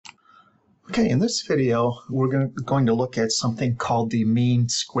Okay, in this video, we're going to look at something called the mean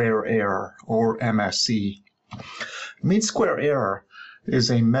square error, or MSE. Mean square error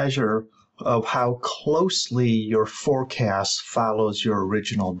is a measure of how closely your forecast follows your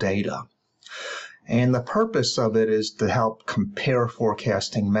original data. And the purpose of it is to help compare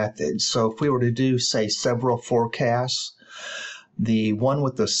forecasting methods. So if we were to do, say, several forecasts, the one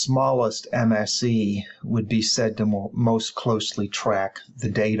with the smallest MSE would be said to most closely track the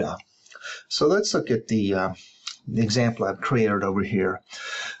data. So let's look at the example I've created over here.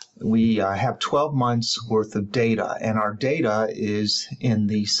 We have 12 months worth of data, and our data is in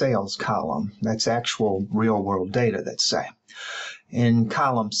the sales column. That's actual real-world data, let's say. In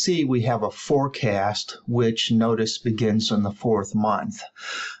column C, we have a forecast, which notice begins in the 4th month.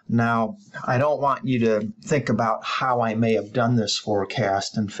 Now, I don't want you to think about how I may have done this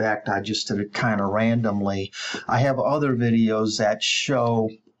forecast. In fact, I just did it kind of randomly. I have other videos that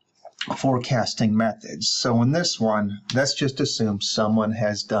show forecasting methods. So in this one, let's just assume someone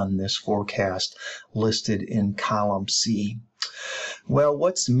has done this forecast listed in column C. Well,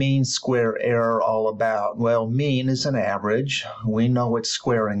 what's mean square error all about? Well, mean is an average. We know what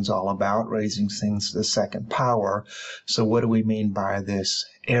squaring's all about, raising things to the second power. So what do we mean by this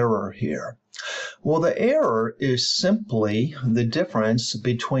error here? Well, the error is simply the difference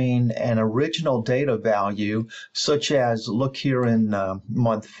between an original data value, such as, look here in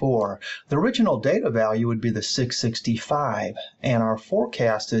month 4. The original data value would be the 665, and our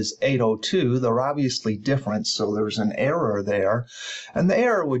forecast is 802. They're obviously different, so there's an error there. And the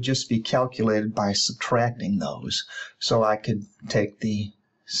error would just be calculated by subtracting those. So I could take the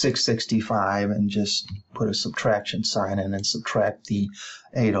 665 and just put a subtraction sign in and subtract the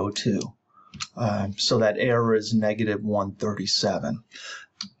 802. So that error is negative 137.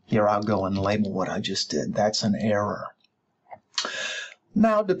 Here I'll go and label what I just did. That's an error.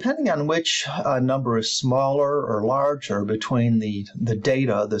 Now, depending on which number is smaller or larger between the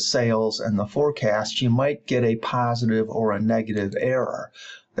data, the sales, and the forecast, you might get a positive or a negative error.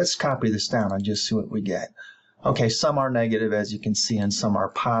 Let's copy this down and just see what we get. Okay, some are negative, as you can see, and some are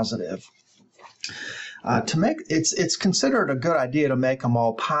positive. It's considered a good idea to make them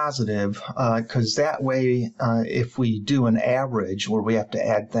all positive, because that way, if we do an average where we have to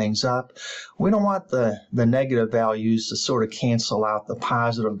add things up, we don't want the negative values to sort of cancel out the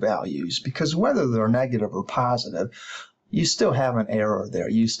positive values, because whether they're negative or positive, you still have an error there.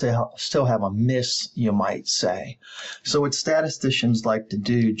 You still have a miss, you might say. So what statisticians like to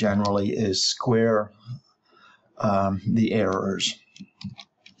do generally is square the errors.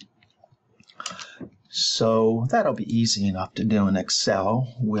 So that'll be easy enough to do in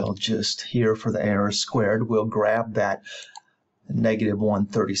Excel. We'll just, here for the error squared, we'll grab that negative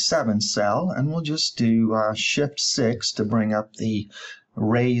 137 cell, and we'll just do Shift 6 to bring up the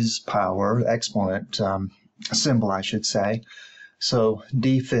raise power, exponent symbol, I should say. So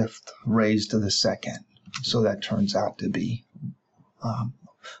d5th raised to the 2nd. So that turns out to be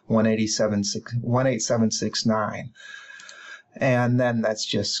 18769. And then let's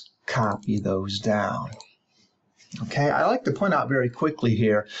just copy those down. Okay, I like to point out very quickly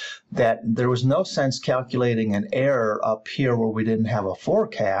here that there was no sense calculating an error up here where we didn't have a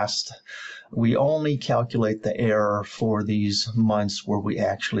forecast. We only calculate the error for these months where we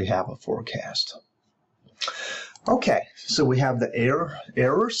actually have a forecast. Okay, so we have the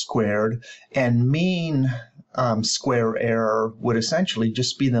error squared, and mean square error would essentially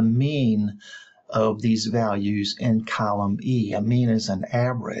just be the mean of these values in column E. A mean is an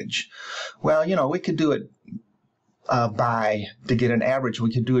average. Well, you know, we could do it to get an average,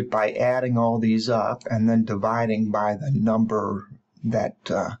 we could do it by adding all these up and then dividing by the number that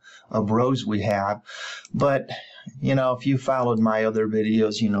of rows we have. But, you know, if you followed my other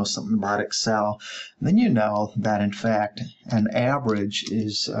videos, you know something about Excel, then you know that, in fact, an average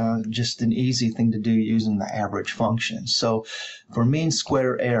is just an easy thing to do using the average function. So for mean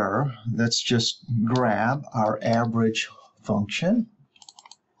square error, let's just grab our average function,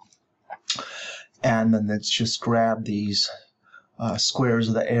 and then let's just grab these squares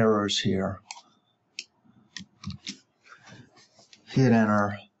of the errors here. Hit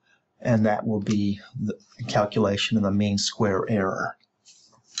enter, and that will be the calculation of the mean square error.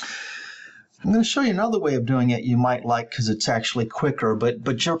 I'm going to show you another way of doing it you might like, because it's actually quicker, but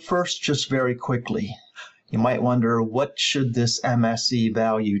first, just very quickly, you might wonder, what should this MSE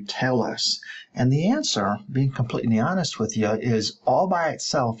value tell us? And the answer, being completely honest with you, is all by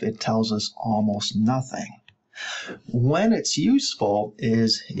itself it tells us almost nothing. When it's useful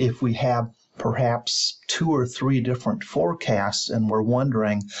is if we have perhaps 2 or 3 different forecasts and we're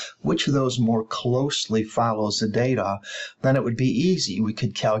wondering which of those more closely follows the data, then it would be easy. We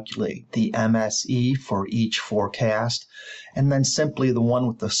could calculate the MSE for each forecast, and then simply the one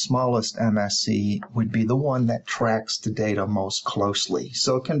with the smallest MSE would be the one that tracks the data most closely.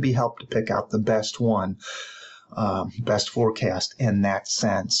 So it can be helped to pick out the best one, best forecast in that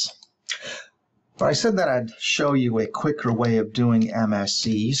sense. But I said that I'd show you a quicker way of doing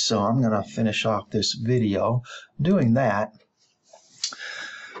MSE, so I'm going to finish off this video doing that.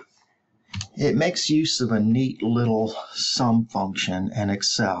 It makes use of a neat little sum function in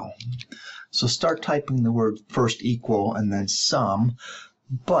Excel. So start typing the word first equal and then sum,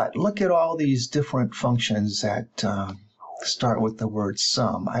 but look at all these different functions that start with the word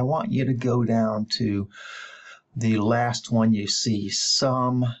sum. I want you to go down to the last one you see,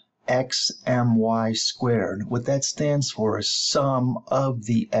 sum xmy squared. What that stands for is sum of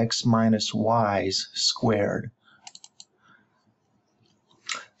the x minus y's squared.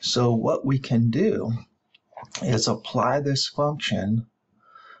 So what we can do is apply this function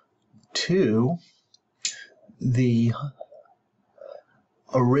to the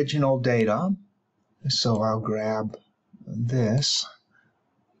original data. So I'll grab this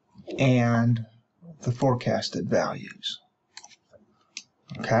and the forecasted values.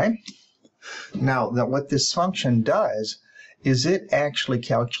 Okay, now what this function does is it actually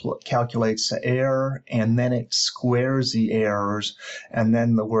calculates the error, and then it squares the errors, and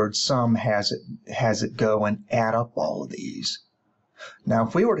then the word sum has it go and add up all of these. Now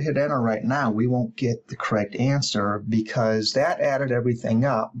if we were to hit enter right now, we won't get the correct answer because that added everything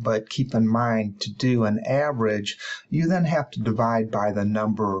up, but keep in mind, to do an average you then have to divide by the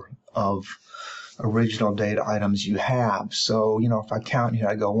number of original data items you have. So, you know, if I count here,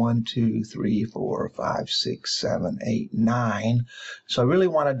 I go 1, 2, 3, 4, 5, 6, 7, 8, 9. So I really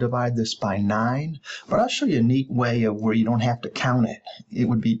want to divide this by 9, but I'll show you a neat way of where you don't have to count it. It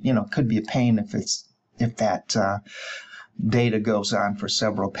would be, you know, could be a pain if that data goes on for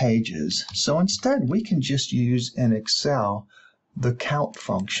several pages. So instead, we can just use in Excel the count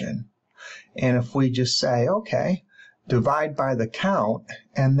function. And if we just say, okay, divide by the count,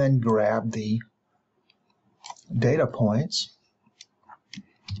 and then grab the data points,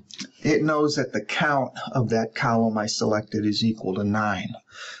 it knows that the count of that column I selected is equal to 9.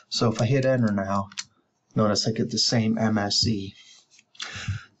 So if I hit enter now, notice I get the same MSE.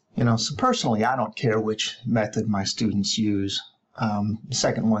 You know, so personally, I don't care which method my students use. The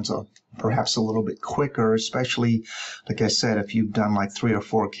second one's perhaps a little bit quicker, especially, like I said, if you've done like 3 or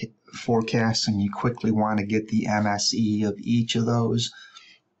 4 forecasts and you quickly want to get the MSE of each of those,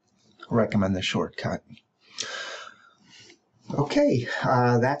 I recommend the shortcut. Okay,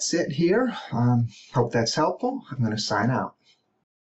 that's it here. Hope that's helpful. I'm going to sign out.